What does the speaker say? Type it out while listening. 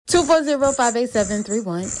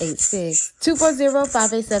240-587-3186.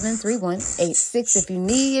 240-587-3186. If you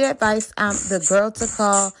need advice, I'm the girl to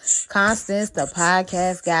call. Constance, the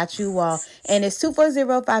podcast got you all. And it's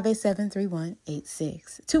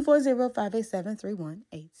 240-587-3186.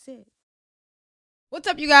 240-587-3186. What's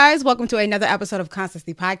up, you guys? Welcome to another episode of Constance,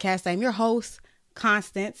 the podcast. I'm your host,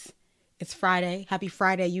 Constance. It's Friday. Happy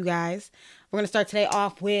Friday, you guys. We're going to start today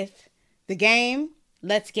off with the game.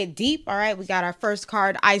 Let's get deep. All right, we got our first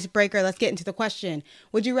card, icebreaker. Let's get into the question.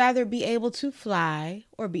 Would you rather be able to fly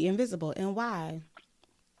or be invisible, and why?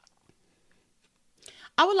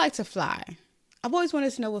 I would like to fly. I've always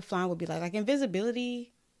wanted to know what flying would be like. Like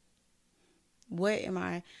invisibility, what am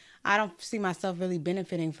I don't see myself really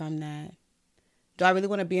benefiting from that. Do I really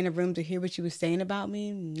want to be in a room to hear what you were saying about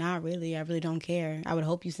me? Not really. I really don't care. I would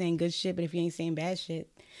hope you're saying good shit, but if you ain't saying bad shit.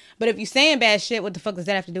 But if you're saying bad shit, what the fuck does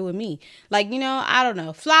that have to do with me? Like, I don't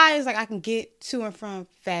know. Fly is like I can get to and from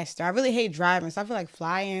faster. I really hate driving, so I feel like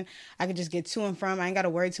flying, I can just get to and from. I ain't got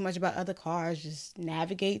to worry too much about other cars. Just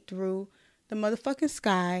navigate through the motherfucking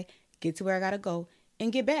sky, get to where I got to go,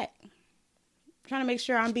 and get back. I'm trying to make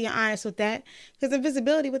sure I'm being honest with that. Because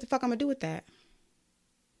invisibility, what the fuck I'm going to do with that?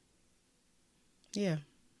 Yeah,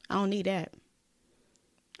 I don't need that.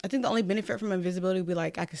 I think the only benefit from invisibility would be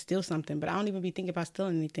like I could steal something, but I don't even be thinking about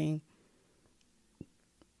stealing anything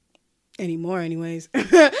anymore anyways.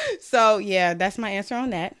 So yeah, that's my answer on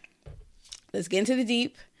that. Let's get into the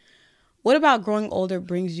deep. What about growing older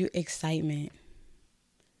brings you excitement?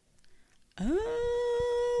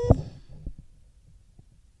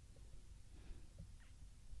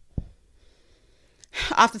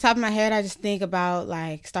 Off the top of my head, I just think about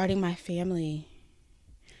like starting my family.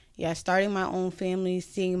 Yeah, starting my own family,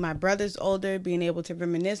 seeing my brothers older, being able to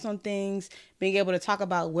reminisce on things, being able to talk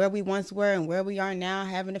about where we once were and where we are now,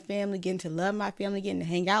 having a family, getting to love my family, getting to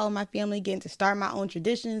hang out with my family, getting to start my own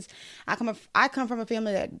traditions. I come from a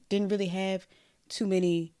family that didn't really have too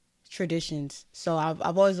many traditions, so I've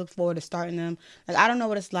always looked forward to starting them. Like, I don't know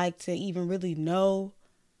what it's like to even really know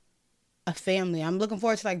a family. I'm looking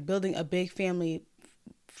forward to like building a big family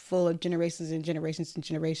full of generations and generations and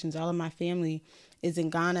generations. All of my family is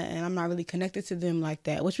in Ghana, and I'm not really connected to them like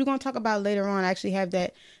that, which we're going to talk about later on. I actually have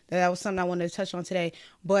that was something I wanted to touch on today.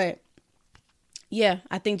 But yeah,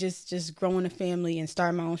 I think just growing a family and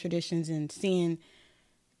starting my own traditions and seeing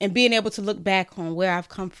and being able to look back on where I've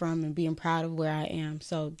come from and being proud of where I am.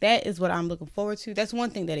 So that is what I'm looking forward to. That's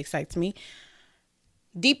one thing that excites me.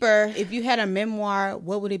 Deeper, if you had a memoir,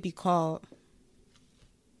 what would it be called?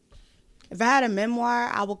 If I had a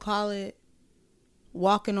memoir, I would call it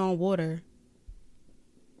Walking on Water.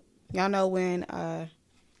 Y'all know when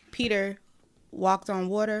Peter walked on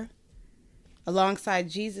water alongside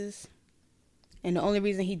Jesus, and the only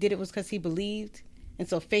reason he did it was because he believed. And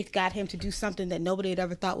so faith got him to do something that nobody had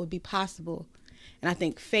ever thought would be possible. And I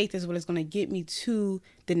think faith is what is going to get me to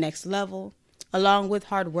the next level, along with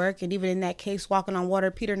hard work. And even in that case, walking on water,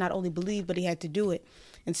 Peter not only believed, but he had to do it.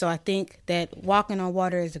 And so I think that walking on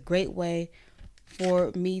water is a great way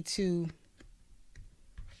for me to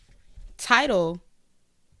title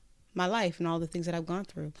my life and all the things that I've gone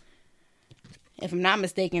through. If I'm not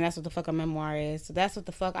mistaken, that's what the fuck a memoir is. So that's what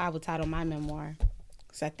the fuck I would title my memoir.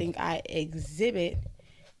 Because I think I exhibit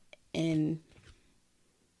the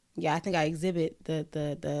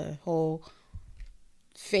whole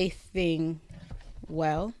faith thing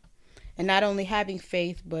well. And not only having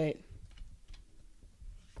faith, but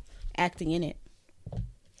acting in it.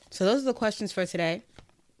 So those are the questions for today.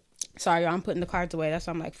 Sorry, y'all, I'm putting the cards away. That's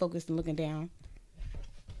why I'm like focused and looking down.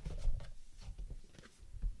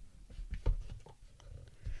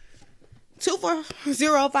 Two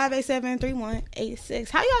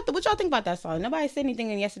 240-587-3186. What y'all think about that song? Nobody said anything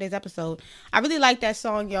in yesterday's episode. I really like that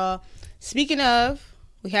song, y'all. Speaking of,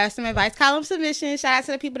 we have some advice column submissions. Shout out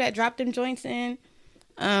to the people that dropped them joints in.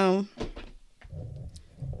 We're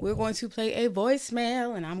going to play a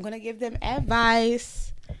voicemail, and I'm going to give them advice.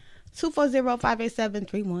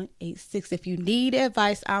 240-587-3186. If you need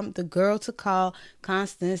advice, I'm the girl to call.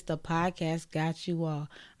 Constance, the podcast got you all.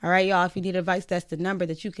 All right, y'all. If you need advice, that's the number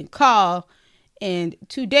that you can call. And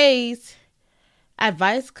today's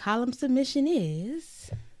advice column submission is...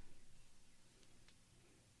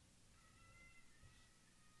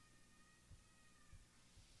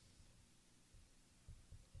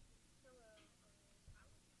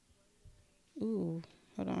 Ooh,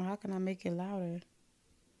 hold on. How can I make it louder?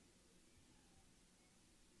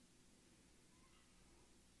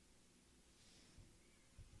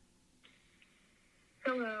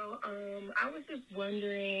 Hello. I was just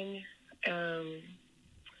wondering on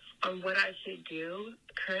what I should do.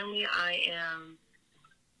 Currently, I am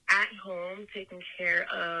at home taking care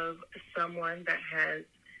of someone that has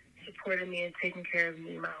supported me and taken care of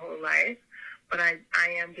me my whole life. But I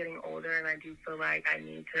am getting older, and I do feel like I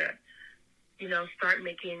need to, start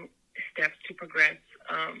making steps to progress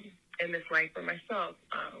in this life for myself.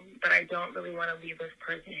 But I don't really want to leave this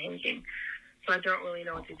person hanging. So I don't really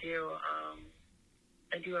know what to do.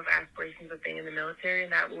 I do have aspirations of being in the military,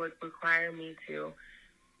 and that would require me to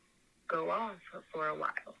go off for a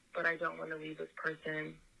while. But I don't want to leave this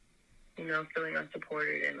person, feeling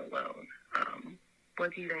unsupported and alone.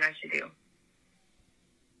 What do you think I should do?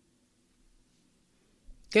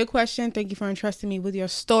 Good question. Thank you for entrusting me with your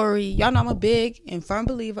story. Y'all know I'm a big and firm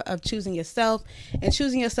believer of choosing yourself, and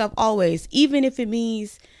choosing yourself always, even if it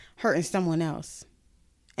means hurting someone else.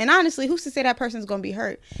 And honestly, who's to say that person's going to be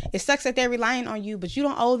hurt? It sucks that they're relying on you, but you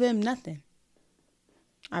don't owe them nothing.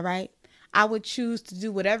 All right? I would choose to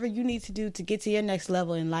do whatever you need to do to get to your next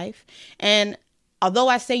level in life. And although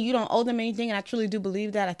I say you don't owe them anything, and I truly do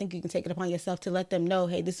believe that, I think you can take it upon yourself to let them know,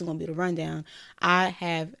 hey, this is going to be the rundown. I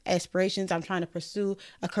have aspirations. I'm trying to pursue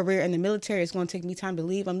a career in the military. It's going to take me time to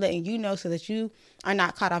leave. I'm letting you know so that you are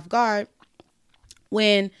not caught off guard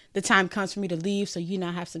when the time comes for me to leave, so you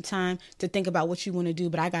now have some time to think about what you want to do.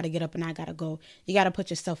 But I got to get up and I got to go. You got to put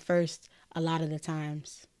yourself first a lot of the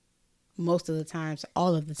times. Most of the times,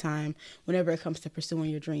 all of the time, whenever it comes to pursuing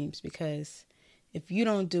your dreams. Because if you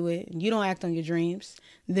don't do it and you don't act on your dreams,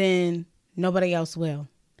 then nobody else will.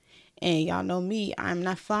 And y'all know me, I'm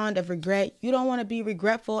not fond of regret. You don't want to be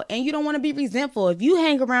regretful, and you don't want to be resentful. If you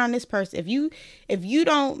hang around this person, if you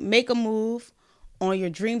don't make a move on your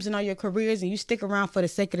dreams and on your careers, and you stick around for the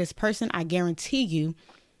sake of this person, I guarantee you,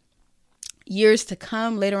 years to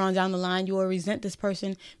come, later on down the line, you will resent this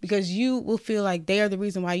person because you will feel like they are the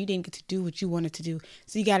reason why you didn't get to do what you wanted to do.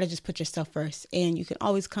 So you got to just put yourself first, and you can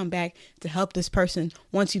always come back to help this person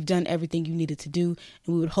once you've done everything you needed to do.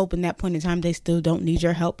 And we would hope in that point in time they still don't need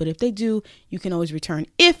your help, but if they do, you can always return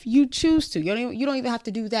if you choose to. You don't even have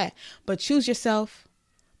to do that, but choose yourself,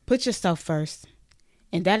 put yourself first,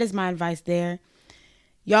 and that is my advice there.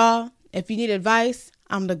 Y'all, if you need advice,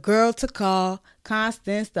 I'm the girl to call.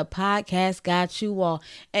 Constance, the podcast got you all.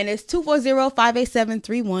 And it's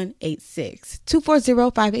 240-587-3186.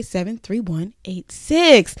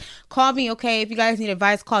 240-587-3186. Call me, okay? If you guys need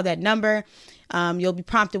advice, call that number. You'll be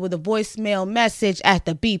prompted with a voicemail message at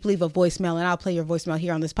the beep. Leave a voicemail, and I'll play your voicemail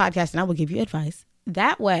here on this podcast, and I will give you advice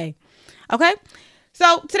that way. Okay?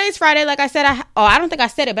 So today's Friday. Like I said, I don't think I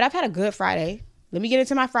said it, but I've had a good Friday. Let me get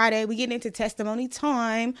into my Friday. We getting into testimony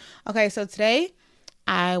time. Okay, so today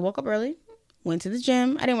I woke up early, went to the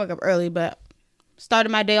gym. I didn't wake up early, but started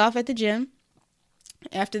my day off at the gym.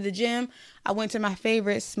 After the gym, I went to my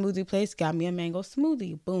favorite smoothie place, got me a mango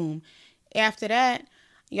smoothie. Boom. After that,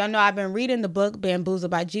 y'all know I've been reading the book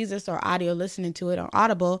Bamboozled by Jesus, or audio listening to it on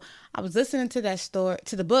Audible. I was listening to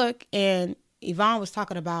the book, and Yvonne was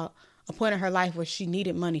talking about a point in her life where she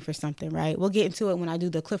needed money for something, right? We'll get into it when I do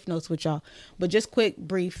the Cliff Notes with y'all. But just quick,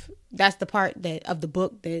 brief, that's the part of the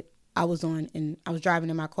book that I was on, and I was driving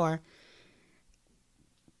in my car.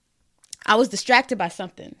 I was distracted by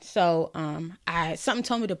something. So something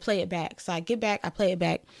told me to play it back. So I get back, I play it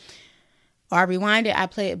back. Or I rewind it, I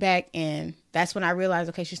play it back, and that's when I realized,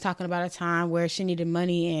 okay, she's talking about a time where she needed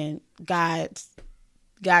money, and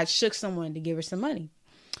God shook someone to give her some money.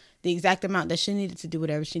 The exact amount that she needed to do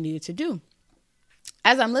whatever she needed to do.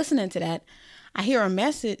 As I'm listening to that, I hear a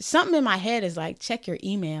message. Something in my head is like, check your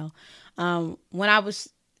email. When I was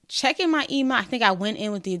checking my email, I think I went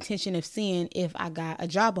in with the intention of seeing if I got a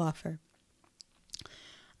job offer.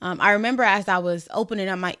 I remember as I was opening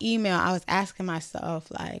up my email, I was asking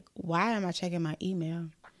myself, like, why am I checking my email?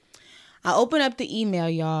 I open up the email,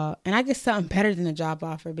 y'all, and I get something better than a job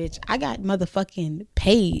offer, bitch. I got motherfucking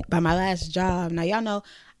paid by my last job. Now, y'all know,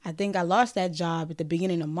 I think I lost that job at the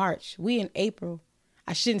beginning of March. We in April.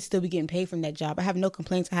 I shouldn't still be getting paid from that job. I have no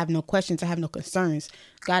complaints. I have no questions. I have no concerns.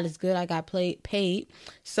 God is good. I got paid.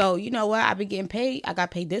 So, you know what? I've been getting paid. I got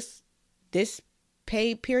paid this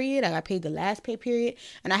pay period. I got paid the last pay period.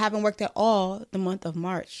 And I haven't worked at all the month of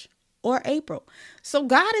March or April. So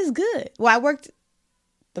God is good. Well, I worked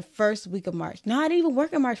the first week of March. No, I didn't even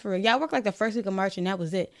work in March for real. Yeah, I worked like the first week of March, and that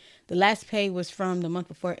was it. The last pay was from the month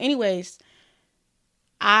before. Anyways,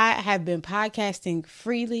 I have been podcasting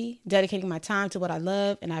freely, dedicating my time to what I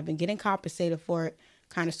love, and I've been getting compensated for it,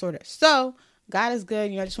 kind of, sort of. So God is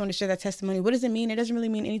good. I just want to share that testimony. What does it mean? It doesn't really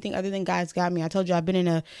mean anything other than God's got me. I told you I've been in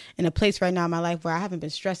a place right now in my life where I haven't been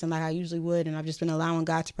stressing like I usually would, and I've just been allowing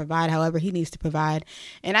God to provide however he needs to provide.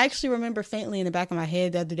 And I actually remember faintly in the back of my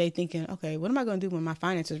head the other day thinking, okay, what am I going to do when my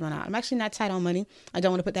finances run out? I'm actually not tight on money. I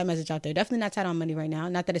don't want to put that message out there. Definitely not tight on money right now.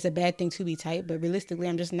 Not that it's a bad thing to be tight, but realistically,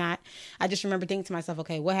 I'm just not. I just remember thinking to myself,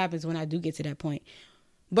 okay, what happens when I do get to that point?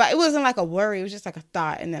 But it wasn't like a worry. It was just like a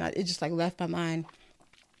thought. And then it just like left my mind.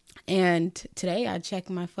 And today I checked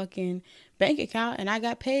my fucking bank account and I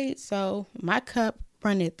got paid. So my cup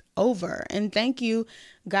runneth over. And thank you.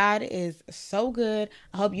 God is so good.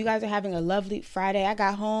 I hope you guys are having a lovely Friday. I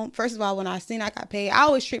got home. First of all, when I seen I got paid, I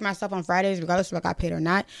always treat myself on Fridays, regardless if I got paid or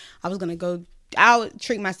not. I would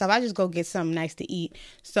treat myself. I just go get something nice to eat.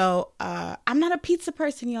 So I'm not a pizza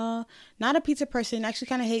person, y'all. Not a pizza person. I actually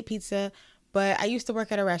kind of hate pizza. But I used to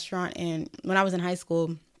work at a restaurant, and when I was in high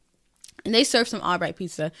school, and they serve some Albright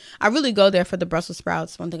pizza. I really go there for the Brussels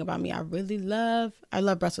sprouts. One thing about me, I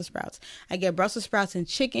love Brussels sprouts. I get Brussels sprouts and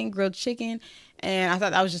chicken, grilled chicken. And I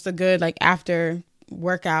thought that was just a good, like, after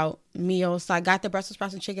workout meal. So I got the Brussels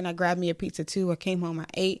sprouts and chicken. I grabbed me a pizza too. I came home, I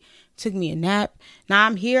ate, took me a nap. Now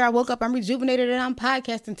I'm here. I woke up, I'm rejuvenated, and I'm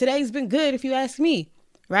podcasting. Today's been good if you ask me.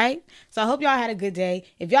 Right? So I hope y'all had a good day.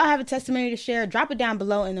 If y'all have a testimony to share, drop it down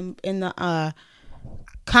below in the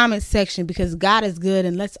comment section, because God is good,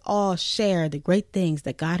 and let's all share the great things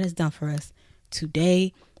that God has done for us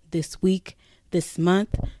today, this week, this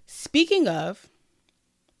month. Speaking of,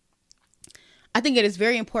 I think it is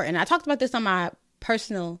very important. I talked about this on my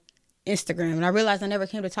personal Instagram, and I realized I never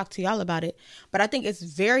came to talk to y'all about it, but I think it's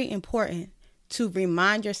very important to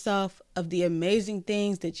remind yourself of the amazing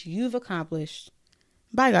things that you've accomplished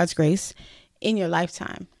by God's grace in your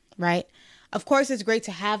lifetime, right? Of course, it's great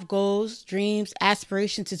to have goals, dreams,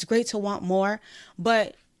 aspirations. It's great to want more,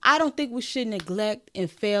 but I don't think we should neglect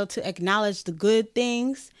and fail to acknowledge the good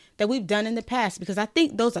things that we've done in the past, because I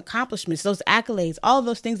think those accomplishments, those accolades, all of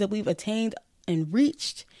those things that we've attained and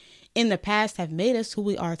reached in the past have made us who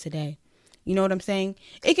we are today. You know what I'm saying?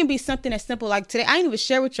 It can be something as simple like today. I didn't even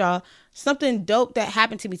share with y'all something dope that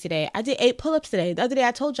happened to me today. I did 8 pull-ups today. The other day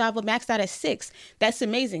I told y'all I maxed out at 6. That's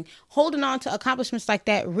amazing. Holding on to accomplishments like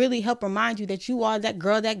that really help remind you that you are that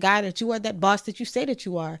girl, that guy, that you are that boss that you say that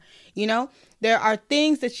you are. You know, there are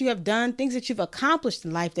things that you have done, things that you've accomplished in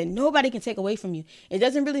life that nobody can take away from you. It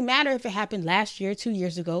doesn't really matter if it happened last year, 2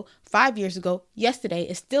 years ago, 5 years ago, yesterday.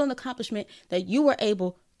 It's still an accomplishment that you were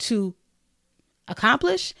able to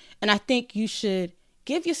accomplish. And I think you should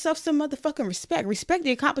give yourself some motherfucking respect. Respect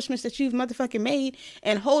the accomplishments that you've motherfucking made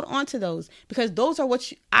and hold on to those, because those are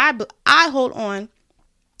what I hold on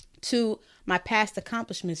to my past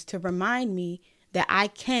accomplishments to remind me that I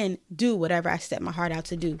can do whatever I set my heart out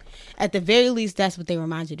to do. At the very least, that's what they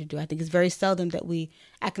remind you to do. I think it's very seldom that we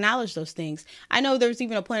acknowledge those things. I know there's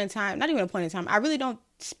even a point in time, not even a point in time, I really don't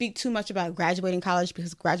speak too much about graduating college,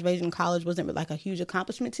 because graduating college wasn't like a huge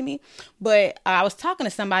accomplishment to me. But I was talking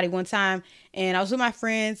to somebody one time, and I was with my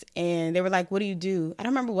friends, and they were like, what do you do? I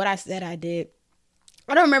don't remember what I said I did.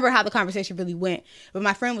 I don't remember how the conversation really went. But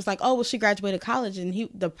my friend was like, oh, well, she graduated college. And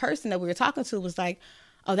the person that we were talking to was like,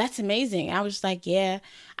 oh, that's amazing. And I was just like, yeah.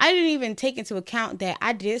 I didn't even take into account that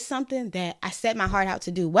I did something that I set my heart out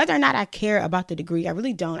to do. Whether or not I care about the degree, I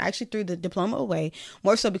really don't. I actually threw the diploma away,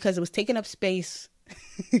 more so because it was taking up space.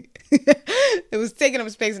 It was taking up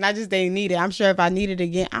space, and I just didn't need it. I'm sure if I need it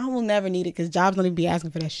again, I will never need it, because jobs don't even be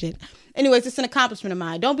asking for that shit. Anyways, it's an accomplishment of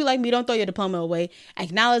mine. Don't be like me. Don't throw your diploma away.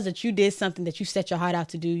 Acknowledge that you did something that you set your heart out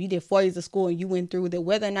to do. You did 4 years of school and you went through with it.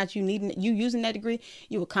 Whether or not you using that degree,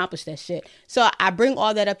 you accomplished that shit. So I bring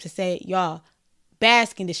all that up to say, y'all,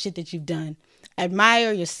 bask in the shit that you've done.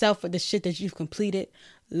 Admire yourself for the shit that you've completed.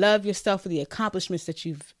 Love yourself for the accomplishments that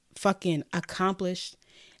you've fucking accomplished.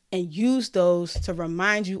 And use those to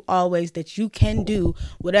remind you always that you can do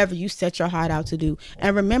whatever you set your heart out to do.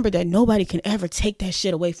 And remember that nobody can ever take that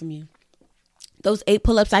shit away from you. Those 8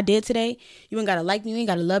 pull-ups I did today, you ain't got to like me, you ain't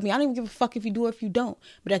got to love me. I don't even give a fuck if you do or if you don't.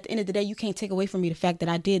 But at the end of the day, you can't take away from me the fact that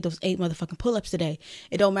I did those 8 motherfucking pull-ups today.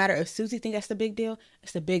 It don't matter if Susie think that's the big deal.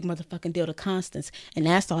 It's the big motherfucking deal to Constance. And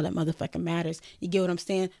that's all that motherfucking matters. You get what I'm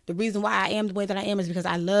saying? The reason why I am the way that I am is because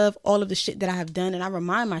I love all of the shit that I have done. And I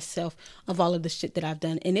remind myself of all of the shit that I've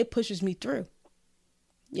done. And it pushes me through.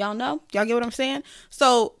 Y'all know? Y'all get what I'm saying?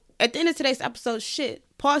 So at the end of today's episode,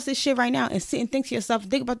 pause this shit right now and sit and think to yourself,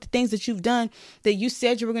 think about the things that you've done that you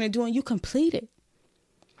said you were going to do and you completed.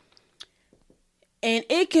 And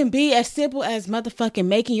it can be as simple as motherfucking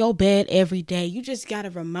making your bed every day. You just got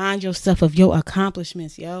to remind yourself of your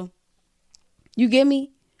accomplishments, yo. You get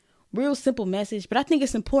me? Real simple message, but I think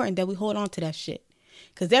it's important that we hold on to that shit.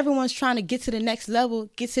 Because everyone's trying to get to the next level,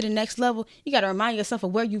 You got to remind yourself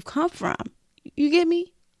of where you've come from. You get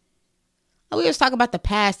me? We just talk about the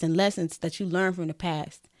past and lessons that you learned from the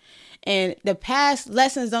past. And the past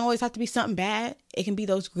lessons don't always have to be something bad. It can be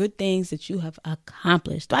those good things that you have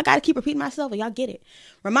accomplished. Do I got to keep repeating myself or y'all get it?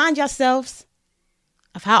 Remind yourselves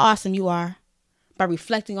of how awesome you are by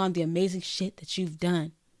reflecting on the amazing shit that you've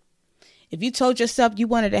done. If you told yourself you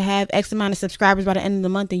wanted to have X amount of subscribers by the end of the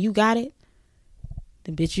month and you got it,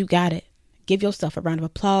 then bitch, you got it. Give yourself a round of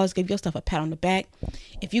applause. Give yourself a pat on the back.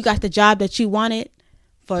 If you got the job that you wanted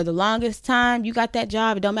for the longest time, you got that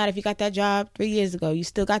job. It don't matter if you got that job 3 years ago. You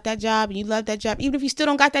still got that job and you love that job. Even if you still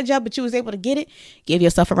don't got that job, but you was able to get it, give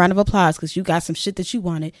yourself a round of applause because you got some shit that you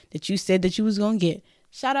wanted that you said that you was going to get.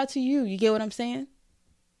 Shout out to you. You get what I'm saying?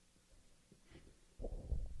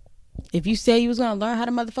 If you say you was going to learn how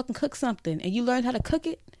to motherfucking cook something and you learned how to cook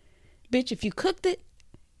it, bitch, if you cooked it,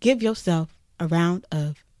 give yourself a round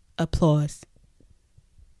of applause.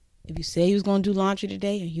 If you say you was going to do laundry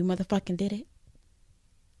today and you motherfucking did it,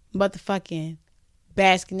 motherfucking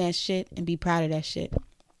bask in that shit and be proud of that shit.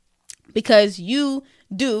 Because you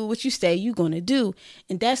do what you say you're going to do.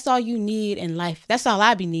 And that's all you need in life. That's all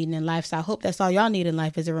I be needing in life. So I hope that's all y'all need in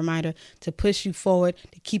life as a reminder to push you forward,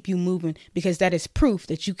 to keep you moving. Because that is proof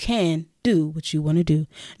that you can do what you want to do.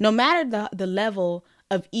 No matter the level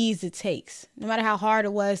of ease it takes. No matter how hard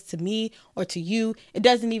it was to me or to you. It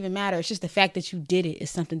doesn't even matter. It's just the fact that you did it is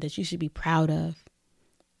something that you should be proud of.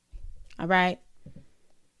 All right?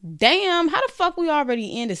 Damn, how the fuck we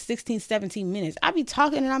already into 16, 17 minutes? I be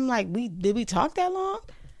talking and I'm like, did we talk that long?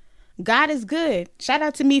 God is good. Shout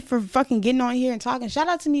out to me for fucking getting on here and talking. Shout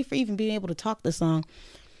out to me for even being able to talk this long.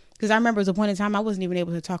 Because I remember there was a point in time I wasn't even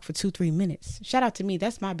able to talk for 2-3 minutes. Shout out to me.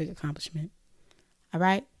 That's my big accomplishment. All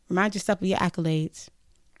right? Remind yourself of your accolades.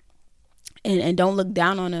 And don't look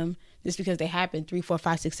down on them just because they happened 3, 4,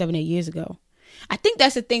 5, 6, 7, 8 years ago. I think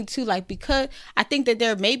that's the thing too, like, because I think that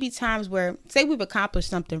there may be times where, say we've accomplished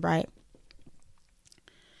something, right?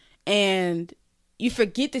 And you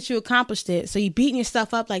forget that you accomplished it. So you're beating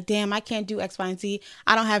yourself up like, damn, I can't do X, Y, and Z.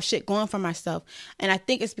 I don't have shit going for myself. And I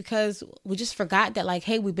think it's because we just forgot that, like,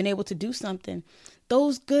 hey, we've been able to do something.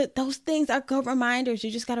 Those things are good reminders.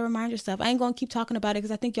 You just got to remind yourself. I ain't going to keep talking about it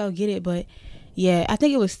because I think y'all get it. But yeah, I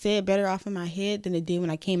think it was said better off in my head than it did when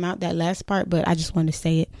I came out, that last part. But I just wanted to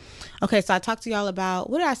say it. Okay, so I talked to y'all about,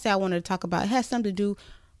 what did I say I wanted to talk about? It has something to do.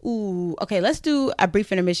 Ooh, okay, let's do a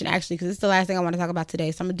brief intermission, actually, because it's the last thing I want to talk about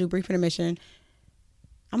today. So I'm going to do a brief intermission.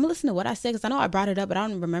 I'm going to listen to what I said because I know I brought it up, but I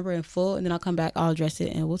don't remember it in full. And then I'll come back, I'll address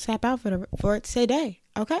it, and we'll tap out for it today.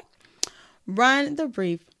 Okay? Run the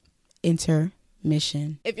brief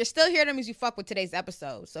intermission. If you're still here, that means you fuck with today's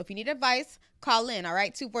episode. So if you need advice, call in, all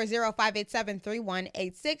right?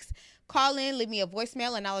 240-587-3186. Call in, leave me a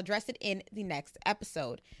voicemail, and I'll address it in the next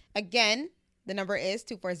episode. Again, the number is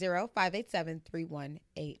 240-587-3186.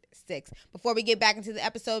 Before we get back into the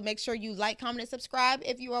episode, make sure you like, comment, and subscribe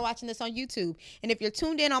if you are watching this on YouTube. And if you're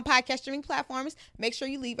tuned in on podcast streaming platforms, make sure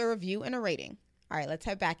you leave a review and a rating. All right, let's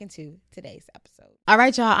head back into today's episode. All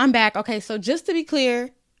right, y'all, I'm back. Okay, so just to be clear,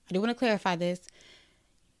 I do want to clarify this.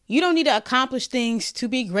 You don't need to accomplish things to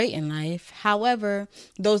be great in life. However,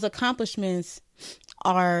 those accomplishments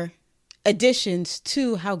are additions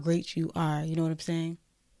to how great you are. You know what I'm saying?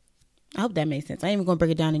 I hope that makes sense. I ain't even going to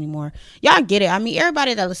break it down anymore. Y'all get it. I mean,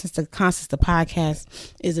 everybody that listens to Constance the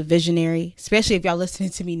podcast is a visionary, especially if y'all listening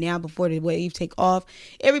to me now before the wave take off.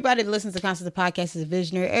 Everybody that listens to Constance the podcast is a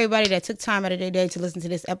visionary. Everybody that took time out of their day to listen to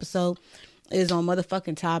this episode is on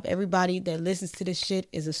motherfucking top. Everybody that listens to this shit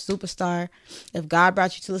is a superstar. If God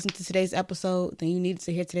brought you to listen to today's episode, then you needed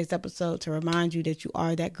to hear today's episode to remind you that you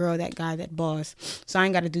are that girl, that guy, that boss. So I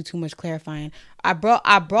ain't got to do too much clarifying. I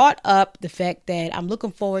brought up the fact that I'm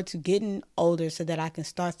looking forward to getting older so that I can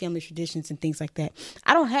start family traditions and things like that.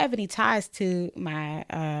 I don't have any ties to my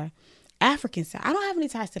African side. I don't have any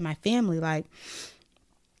ties to my family. Like,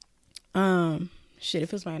 shit, it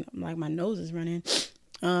feels like my nose is running.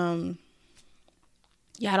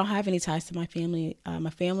 Yeah, I don't have any ties to my family.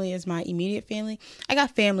 My family is my immediate family. I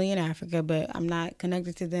got family in Africa, but I'm not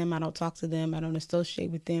connected to them. I don't talk to them. I don't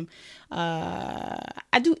associate with them.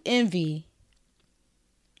 I do envy.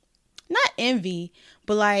 Not envy,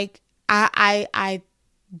 but like I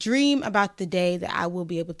dream about the day that I will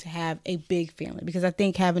be able to have a big family, because I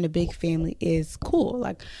think having a big family is cool.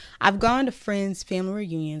 Like, I've gone to friends' family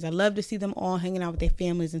reunions. I love to see them all hanging out with their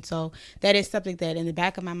families. And so that is something that in the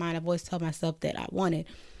back of my mind, I've always told myself that I wanted.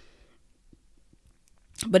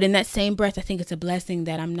 But in that same breath, I think it's a blessing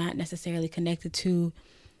that I'm not necessarily connected to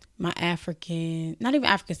my African, not even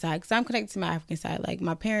African side, because I'm connected to my African side. Like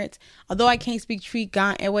my parents, although I can't speak Tree,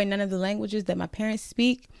 Gon, Ewe, none of the languages that my parents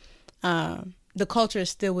speak, the culture is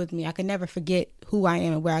still with me. I can never forget who I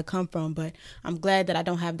am and where I come from, but I'm glad that I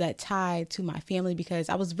don't have that tie to my family, because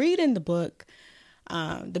I was reading the book,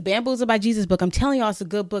 The Bamboozled by Jesus book. I'm telling y'all it's a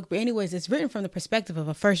good book, but anyways, it's written from the perspective of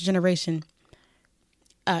a first generation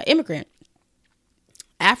immigrant,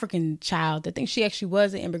 African child. I think she actually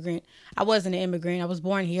was an immigrant. I wasn't an immigrant. I was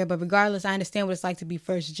born here, but regardless, I understand what it's like to be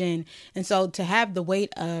first gen. And so to have the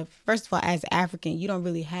weight of, first of all, as African, you don't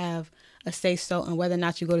really have a say so on whether or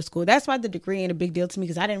not you go to school. That's why the degree ain't a big deal to me,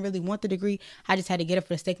 because I didn't really want the degree. I just had to get it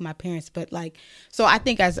for the sake of my parents. But like, so I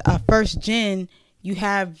think as a first gen, you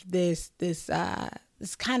have this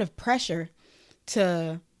kind of pressure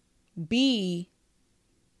to be,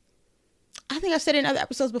 I think I've said it in other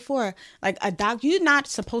episodes before, like you're not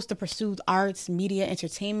supposed to pursue arts, media,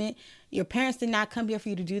 entertainment. Your parents did not come here for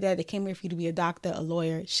you to do that. They came here for you to be a doctor, a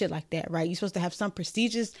lawyer, shit like that, right? You're supposed to have some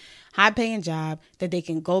prestigious, high-paying job that they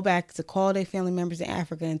can go back to call their family members in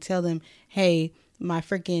Africa and tell them, hey, my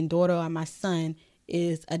freaking daughter or my son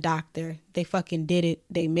is a doctor. They fucking did it.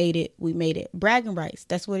 They made it. We made it. Bragging rights.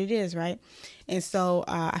 That's what it is, right? And so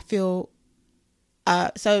I feel,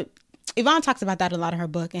 so Yvonne talks about that a lot in her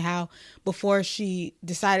book, and how before she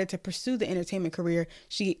decided to pursue the entertainment career,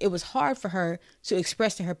 it was hard for her to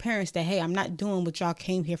express to her parents that, hey, I'm not doing what y'all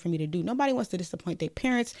came here for me to do. Nobody wants to disappoint their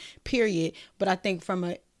parents, period. But I think from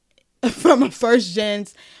a first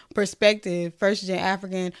gen's perspective, first gen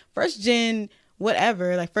African, first gen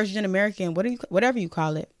whatever, like first gen American, whatever you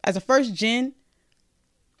call it, as a first gen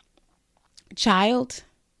child,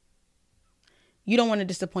 you don't want to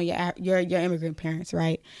disappoint your immigrant parents,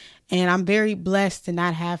 right? And I'm very blessed to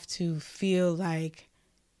not have to feel like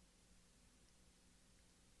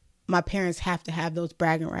my parents have to have those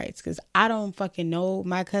bragging rights, because I don't fucking know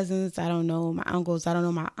my cousins. I don't know my uncles. I don't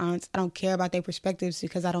know my aunts. I don't care about their perspectives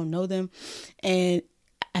because I don't know them. And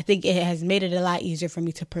I think it has made it a lot easier for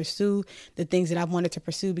me to pursue the things that I've wanted to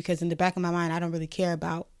pursue, because in the back of my mind, I don't really care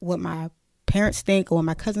about what my parents think or what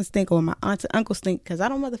my cousins think or what my aunts and uncles think, because I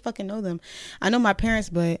don't motherfucking know them. I know my parents,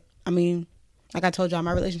 but I mean, like I told y'all,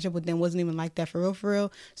 my relationship with them wasn't even like that for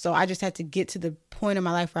real. So I just had to get to the point in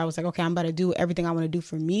my life where I was like, okay, I'm about to do everything I want to do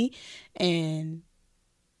for me and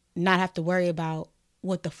not have to worry about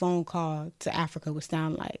what the phone call to Africa would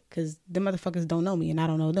sound like, because the motherfuckers don't know me and I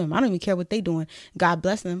don't know them. I don't even care what they doing. God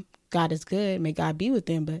bless them. God is good. May God be with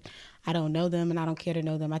them. But I don't know them and I don't care to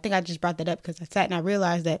know them. I think I just brought that up because I sat and I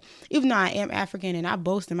realized that even though I am African and I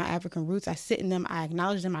boast in my African roots, I sit in them, I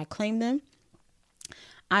acknowledge them, I claim them,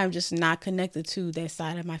 I am just not connected to that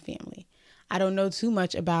side of my family. I don't know too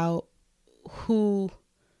much about who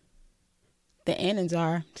the Annans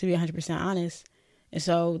are, to be 100% honest. And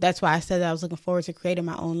so that's why I said that I was looking forward to creating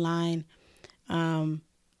my own line. One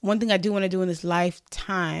thing I do want to do in this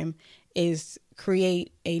lifetime is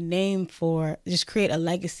create a name just create a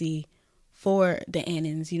legacy for the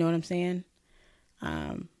Annans. You know what I'm saying?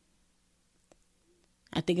 I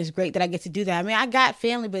think it's great that I get to do that. I mean, I got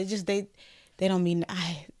family, but it's just they don't mean,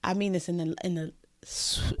 I mean this in the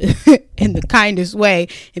in the kindest way.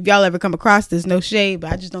 If y'all ever come across this, no shade,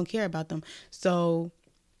 but I just don't care about them. So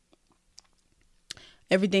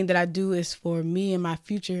everything that I do is for me and my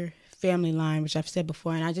future family line, which I've said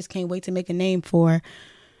before, and I just can't wait to make a name for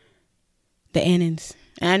the Annans.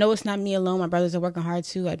 And I know it's not me alone. My brothers are working hard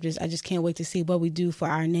too. I just can't wait to see what we do for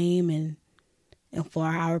our name and for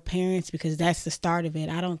our parents, because that's the start of it.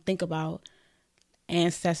 I don't think about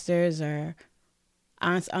ancestors or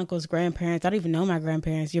aunts, uncles, grandparents. I don't even know my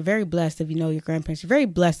grandparents. You're very blessed if you know your grandparents. You're very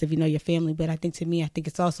blessed if you know your family. But I think to me, I think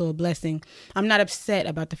it's also a blessing. I'm not upset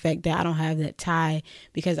about the fact that I don't have that tie,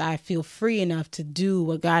 because I feel free enough to do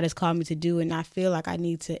what God has called me to do and not feel like I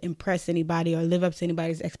need to impress anybody or live up to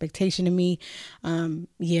anybody's expectation of me.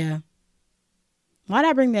 Yeah. Why'd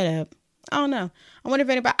I bring that up? I don't know. I wonder if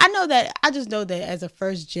anybody, I just know that as a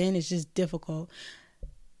first gen, it's just difficult,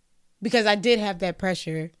 because I did have that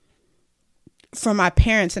pressure from my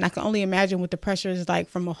parents, and I can only imagine what the pressure is like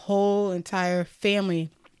from a whole entire family,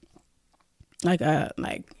 like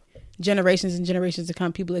generations and generations to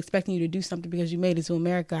come, people expecting you to do something because you made it to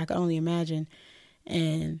America. I can only imagine.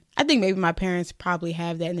 And I think maybe my parents probably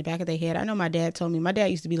have that in the back of their head. I know my dad told me, my dad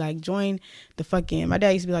used to be like, join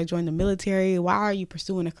the military. Why are you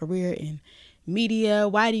pursuing a career in media?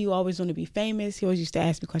 Why do you always want to be famous? He always used to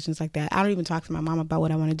ask me questions like that. I don't even talk to my mom about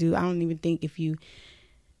what I want to do. I don't even think if you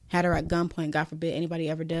had her at gunpoint, God forbid anybody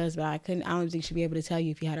ever does, but I don't think she'd be able to tell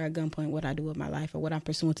you if you had her at gunpoint what I do with my life or what I'm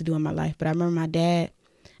pursuing to do in my life. But I remember my dad,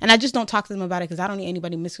 And I just don't talk to them about it because I don't need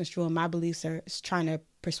anybody misconstruing my beliefs or trying to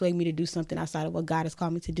persuade me to do something outside of what God has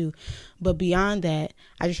called me to do. But beyond that,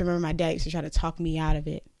 I just remember my dad used to try to talk me out of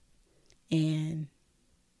it. And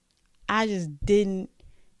I just didn't.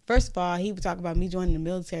 First of all, he would talk about me joining the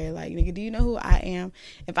military. Like, nigga, do you know who I am?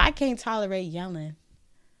 If I can't tolerate yelling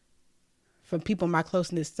from people in my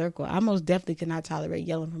close-knit circle, I most definitely cannot tolerate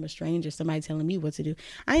yelling from a stranger, somebody telling me what to do.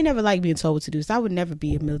 I ain't never liked being told what to do, so I would never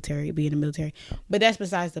be in the military. But that's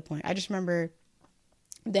besides the point. I just remember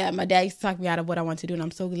that my dad used to talk me out of what I want to do, and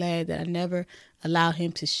I'm so glad that I never allowed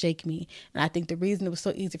him to shake me. And I think the reason it was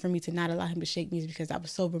so easy for me to not allow him to shake me is because I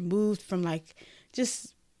was so removed from, like,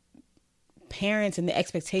 just parents and the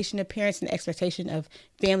expectation of parents and the expectation of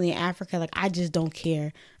family in Africa. Like, I just don't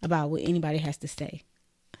care about what anybody has to say.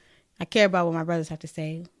 I care about what my brothers have to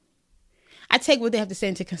say. I take what they have to say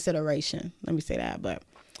into consideration. Let me say that. But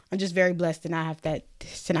I'm just very blessed to not have that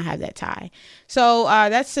tie. So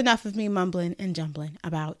that's enough of me mumbling and jumbling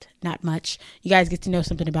about not much. You guys get to know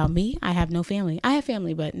something about me. I have no family. I have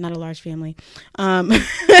family, but not a large family.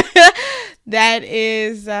 That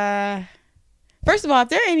is, first of all, if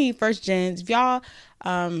there are any first gens, if y'all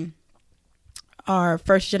are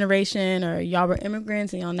first generation or y'all were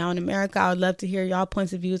immigrants and y'all now in America, I would love to hear y'all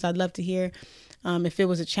points of views. I'd love to hear if it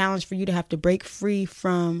was a challenge for you to have to break free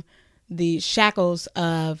from the shackles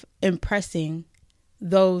of impressing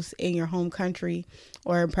those in your home country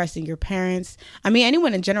or impressing your parents. I mean,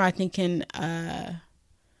 anyone in general, I think can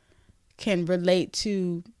relate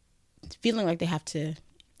to feeling like they have to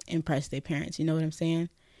impress their parents. You know what I'm saying?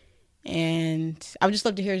 And I would just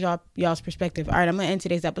love to hear y'all's perspective. All right, I'm going to end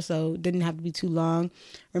today's episode. Didn't have to be too long.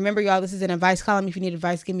 Remember, y'all, this is an advice column. If you need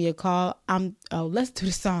advice, give me a call. Let's do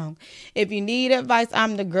the song. If you need advice,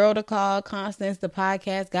 I'm the girl to call. Constance, the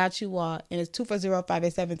podcast, got you all. And it's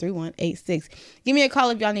 240-587-3186. Give me a call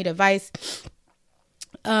if y'all need advice.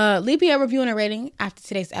 Leave me a review and a rating after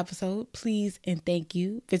today's episode, please and thank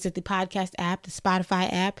you. Visit the podcast app, the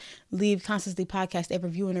Spotify app. Leave Constance the Podcast a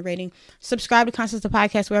review and a rating. Subscribe to Constance the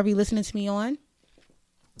Podcast wherever you're listening to me on.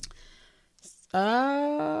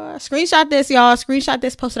 Screenshot this, y'all. Screenshot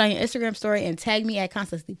this, post it on your Instagram story, and tag me at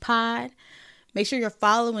Constance the Pod. Make sure you're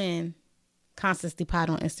following Constance the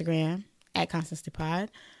Pod on Instagram at Constance the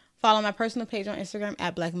Pod. Follow my personal page on Instagram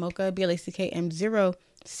at Black Mocha,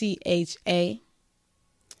 BLACKM0CHA.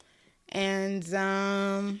 And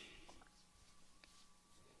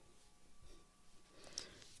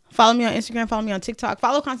follow me on Instagram, follow me on TikTok,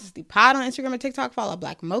 follow Constance the Pod on Instagram and TikTok, follow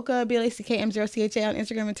Black Mocha, BLACKM0CHA on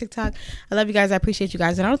Instagram and TikTok. I love you guys. I appreciate you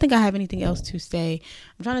guys. And I don't think I have anything else to say.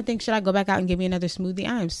 I'm trying to think, should I go back out and get me another smoothie?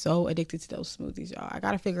 I am so addicted to those smoothies, y'all. I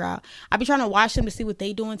got to figure out. I be trying to watch them to see what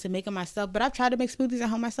they doing to make them myself, but I've tried to make smoothies at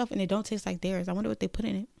home myself and they don't taste like theirs. I wonder what they put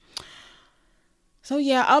in it. So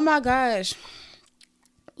yeah, oh my gosh.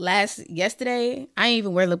 Yesterday, I didn't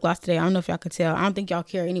even wear lip gloss today. I don't know if y'all could tell. I don't think y'all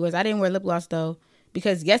care. Anyways, I didn't wear lip gloss though,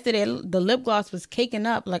 because yesterday the lip gloss was caking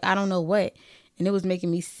up like I don't know what, and it was making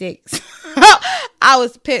me sick. I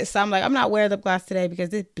was pissed. So I'm like, I'm not wearing lip gloss today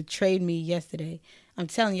because it betrayed me yesterday. I'm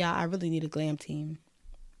telling y'all, I really need a glam team.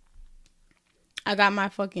 I got my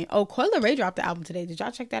fucking... Oh, Coi Leray dropped the album today. Did y'all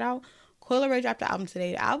check that out? Coi Leray dropped the album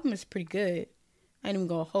today. The album is pretty good. I ain't even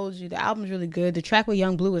gonna hold you. The album's really good. The track with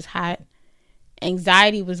Young Blue is hot.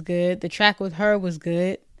 Anxiety was good. The track with her was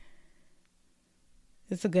good.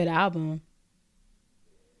 It's a good album.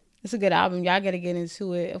 It's a good album. Y'all gotta get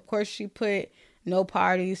into it. Of course, she put No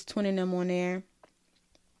Parties, Twin and them on there.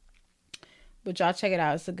 But y'all check it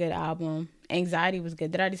out. It's a good album. Anxiety was good.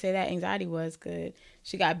 Did I already say that? Anxiety was good.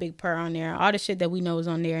 She got Big Purr on there. All the shit that we know is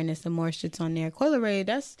on there, and there's some more shits on there. Coi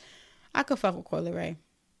Leray, I could fuck with Coi Leray.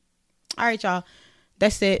 All right, y'all.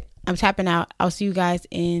 That's it. I'm tapping out. I'll see you guys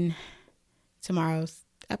in tomorrow's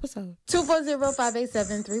episode.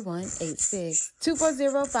 240-587-3186.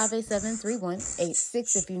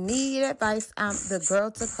 240-587-3186. If you need advice, I'm the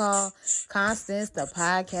girl to call. Constance, the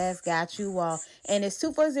podcast, got you all. And it's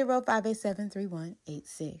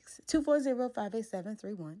 240-587-3186.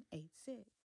 240-587-3186.